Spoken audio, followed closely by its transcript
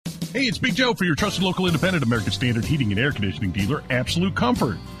Hey, it's Big Joe for your trusted local independent American Standard heating and air conditioning dealer, Absolute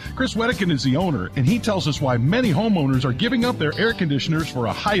Comfort. Chris Wedekin is the owner, and he tells us why many homeowners are giving up their air conditioners for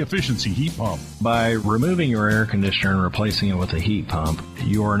a high-efficiency heat pump. By removing your air conditioner and replacing it with a heat pump,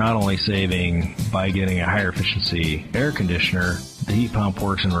 you are not only saving by getting a higher efficiency air conditioner, the heat pump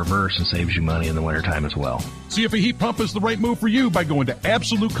works in reverse and saves you money in the wintertime as well. See if a heat pump is the right move for you by going to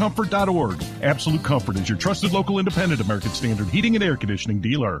AbsoluteComfort.org. Absolute Comfort is your trusted local independent American Standard heating and air conditioning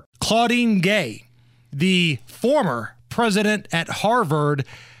dealer. Claudine Gay, the former president at Harvard,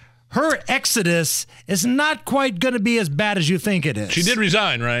 her exodus is not quite going to be as bad as you think it is. She did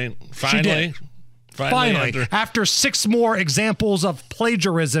resign, right? Finally. She did. Finally, after 6 more examples of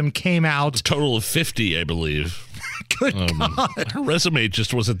plagiarism came out. A total of 50, I believe. Good God. Her resume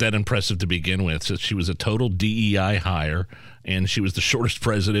just wasn't that impressive to begin with. So she was a total DEI hire, and she was the shortest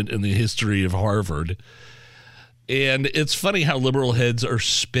president in the history of Harvard. And it's funny how liberal heads are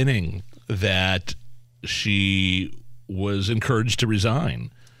spinning that she was encouraged to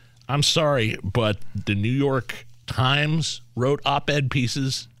resign. I'm sorry, but the New York Times wrote op-ed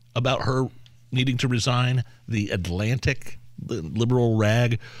pieces about her needing to resign. The Atlantic, the liberal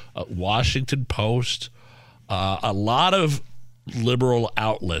rag, Washington Post, a lot of liberal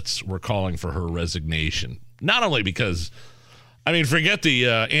outlets were calling for her resignation. Not only because, I mean, forget the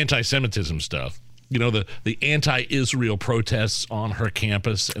anti-Semitism stuff. You know, the anti-Israel protests on her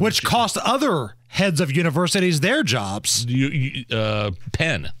campus. Which cost other heads of universities their jobs.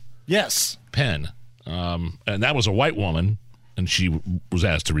 Penn. Yes. Penn. And that was a white woman, and she was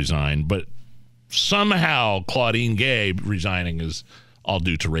asked to resign. But somehow Claudine Gay resigning is all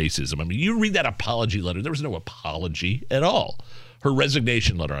due to racism. I mean, you read that apology letter. There was no apology at all. Her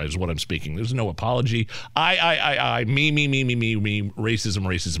resignation letter is what I'm speaking. There's no apology. I, me,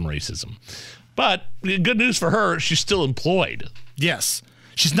 racism. But good news for her, she's still employed. Yes.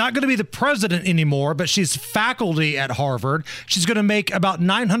 She's not going to be the president anymore, but she's faculty at Harvard. She's going to make about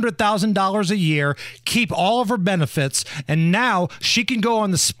 $900,000 a year, keep all of her benefits, and now she can go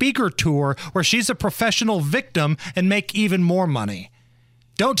on the speaker tour where she's a professional victim and make even more money.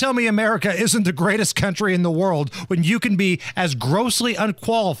 Don't tell me America isn't the greatest country in the world when you can be as grossly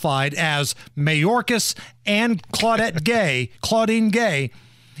unqualified as Mayorkas and Claudine Gay,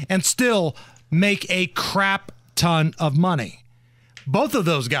 and still make a crap ton of money. Both of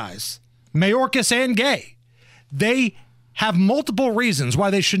those guys, Mayorkas and Gay, they have multiple reasons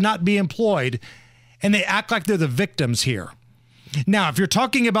why they should not be employed, and they act like they're the victims here. Now, if you're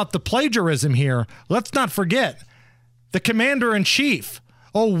talking about the plagiarism here, let's not forget the commander-in-chief,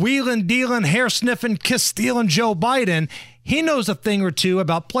 wheelin', dealin', hair-sniffing, kiss-stealing Joe Biden. He knows a thing or two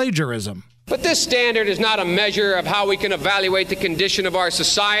about plagiarism. But this standard is not a measure of how we can evaluate the condition of our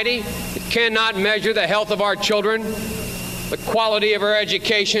society. It cannot measure the health of our children, the quality of our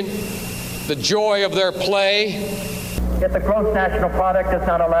education, the joy of their play. Yet the gross national product does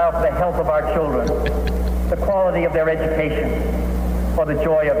not allow for the health of our children, the quality of their education, or the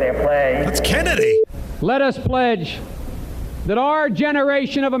joy of their play. That's Kennedy. Let us pledge that our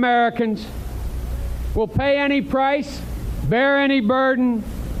generation of Americans will pay any price, bear any burden,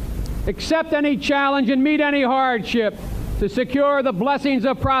 accept any challenge, and meet any hardship to secure the blessings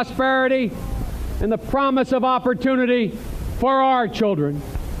of prosperity and the promise of opportunity for our children.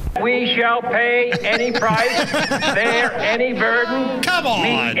 We shall pay any price, bear any burden, Come on.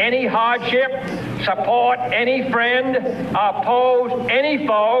 meet any hardship, support any friend, oppose any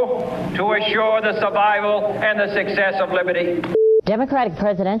foe to assure the survival and the success of liberty. Democratic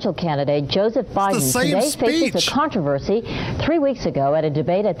presidential candidate Joseph Biden today faces a controversy. 3 weeks ago at a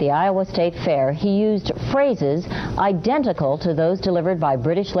debate at the Iowa State Fair, he used phrases identical to those delivered by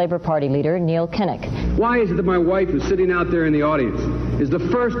British Labour Party leader Neil Kinnock. Why is it that my wife, who's sitting out there in the audience, is the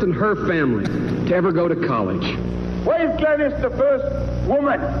first in her family to ever go to college? Why is Gladys the first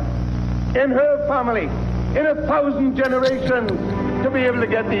woman in her family in 1,000 generations to be able to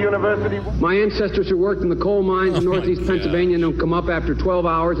get to university? My ancestors who worked in the coal mines in northeast Pennsylvania don't come up after 12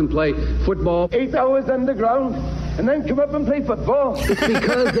 hours and play football. 8 hours underground and then come up and play football. It's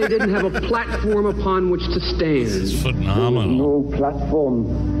because they didn't have a platform upon which to stand. This is phenomenal. No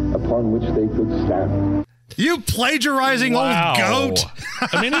platform upon which they could stand. You plagiarizing old goat.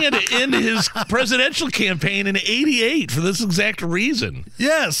 I mean, he had to end his presidential campaign in '88 for this exact reason.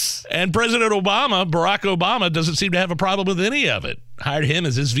 Yes. And President Obama, Barack Obama, doesn't seem to have a problem with any of it. Hired him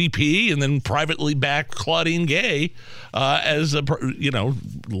as his VP and then privately backed Claudine Gay as,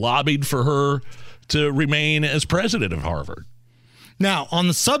 lobbied for her to remain as president of Harvard. Now, on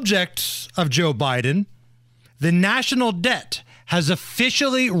the subject of Joe Biden, the national debt has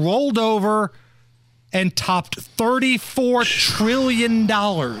officially rolled over and topped $34 trillion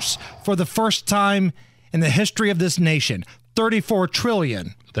for the first time in the history of this nation. $34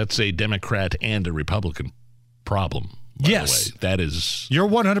 trillion. That's a Democrat and a Republican problem. Yes. The way. That is. You're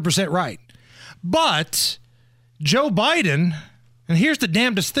 100% right. But Joe Biden, and here's the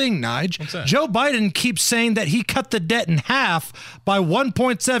damnedest thing, Nige. What's that? Joe Biden keeps saying that he cut the debt in half by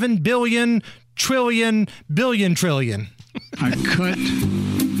 1.7 billion trillion. I cut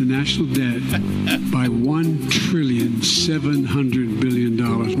the national debt by $1.7 trillion.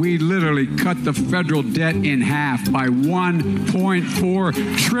 We literally cut the federal debt in half by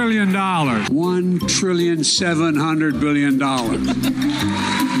 $1.4 trillion. $1.7 trillion.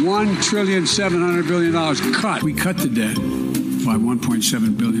 $1.7 trillion cut. We cut the debt by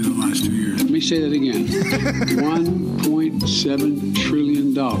 $1.7 billion in the last 2 years. Let me say that again. $1.7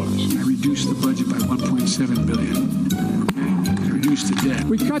 trillion. I reduced the budget by $1.7 billion. Reduce the debt.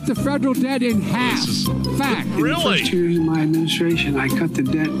 We cut the federal debt in half. Fact. Really? In the first 2 years of my administration, I cut the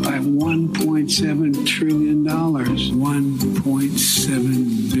debt by $1.7 trillion.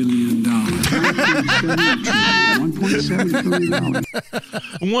 $1.7 billion. $1.7 trillion.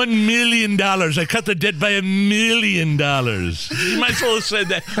 $1 million. I cut the debt by $1 million. You might as well have said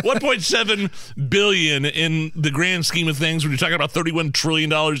that. 1.7 billion in the grand scheme of things, when you're talking about $31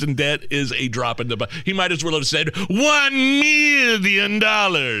 trillion in debt, is a drop in the bucket. He might as well have said $1 million.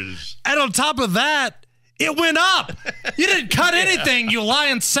 And on top of that, it went up. You didn't cut anything, you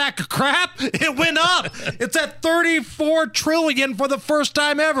lying sack of crap. It went up. It's at $34 trillion for the first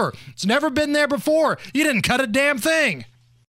time ever. It's never been there before. You didn't cut a damn thing.